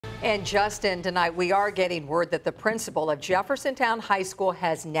And Justin, tonight we are getting word that the principal of Jeffersontown High School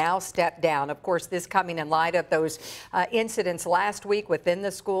has now stepped down. Of course, this coming in light of those incidents last week within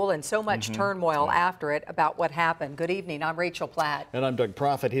the school and so much turmoil after it about what happened. Good evening. I'm Rachel Platt. And I'm Doug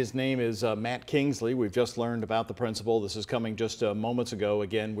Proffitt. His name is Matt Kingsley. We've just learned about the principal. This is coming just moments ago.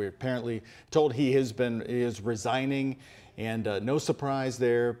 Again, we're apparently told he is resigning, and no surprise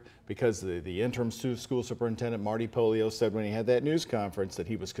there, because the interim school superintendent, Marty Polio, said when he had that news conference that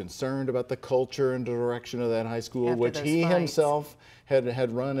he was concerned about the culture and direction of that high school, after which he fights. himself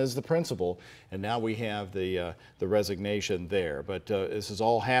had run as the principal. And now we have the resignation there. But this is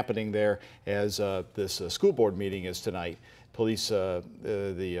all happening there as this school board meeting is tonight. Police,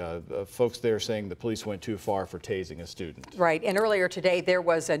 folks there saying the police went too far for tasing a student. Right, and earlier today there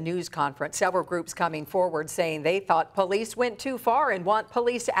was a news conference, several groups coming forward saying they thought police went too far and want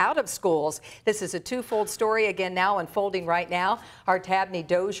police out of schools. This is a twofold story, again now unfolding right now. Our Tabney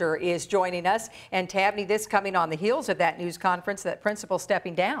Dozier is joining us, and Tabney, this coming on the heels of that news conference, that principal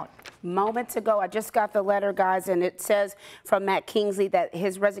stepping down. Moments ago, I just got the letter, guys, and it says from Matt Kingsley that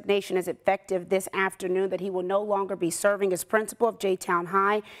his resignation is effective this afternoon, that he will no longer be serving as principal of Jeffersontown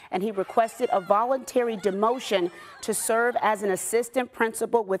High, and he requested a voluntary demotion to serve as an assistant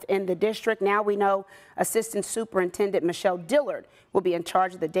principal within the district. Now we know Assistant Superintendent Michelle Dillard will be in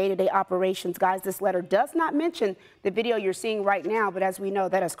charge of the day-to-day operations. Guys, this letter does not mention the video you're seeing right now, but as we know,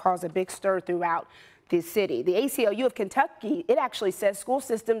 that has caused a big stir throughout the city. The ACLU of Kentucky, it actually says school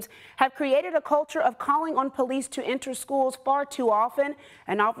systems have created a culture of calling on police to enter schools far too often,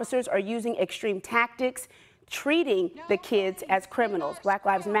 and officers are using extreme tactics, treating the kids as criminals. Black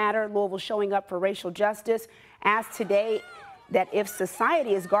Lives Matter, Louisville Showing Up for Racial Justice, asked today that if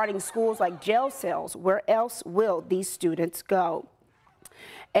society is guarding schools like jail cells, where else will these students go?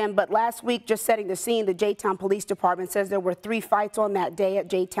 But last week, just setting the scene, the Jeffersontown Police Department says there were 3 fights on that day at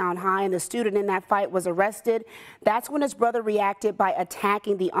Jeffersontown High, and the student in that fight was arrested. That's when his brother reacted by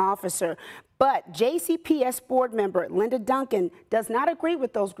attacking the officer. But JCPS board member Linda Duncan does not agree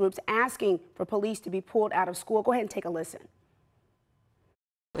with those groups asking for police to be pulled out of school. Go ahead and take a listen.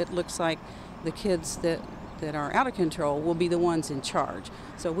 It looks like the kids that are out of control will be the ones in charge.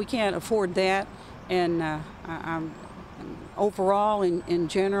 So we can't afford that, and overall, in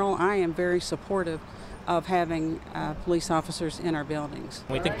general, I am very supportive of having police officers in our buildings.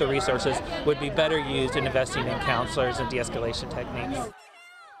 We think the resources would be better used in investing in counselors and de-escalation techniques.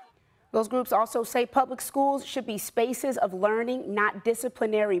 Those groups also say public schools should be spaces of learning, not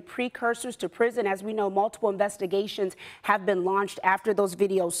disciplinary precursors to prison. As we know, multiple investigations have been launched after those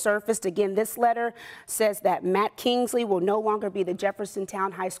videos surfaced. Again, this letter says that Matt Kingsley will no longer be the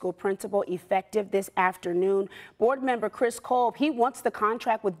Jeffersontown High School principal effective this afternoon. Board member Chris Kolb, he wants the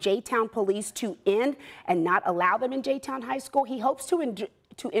contract with Jeffersontown Police to end and not allow them in Jeffersontown High School. He hopes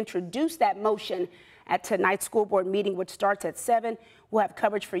to introduce that motion at tonight's school board meeting, which starts at 7. We'll have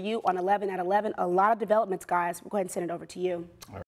coverage for you on 11 at 11. A lot of developments, guys. We'll go ahead and send it over to you.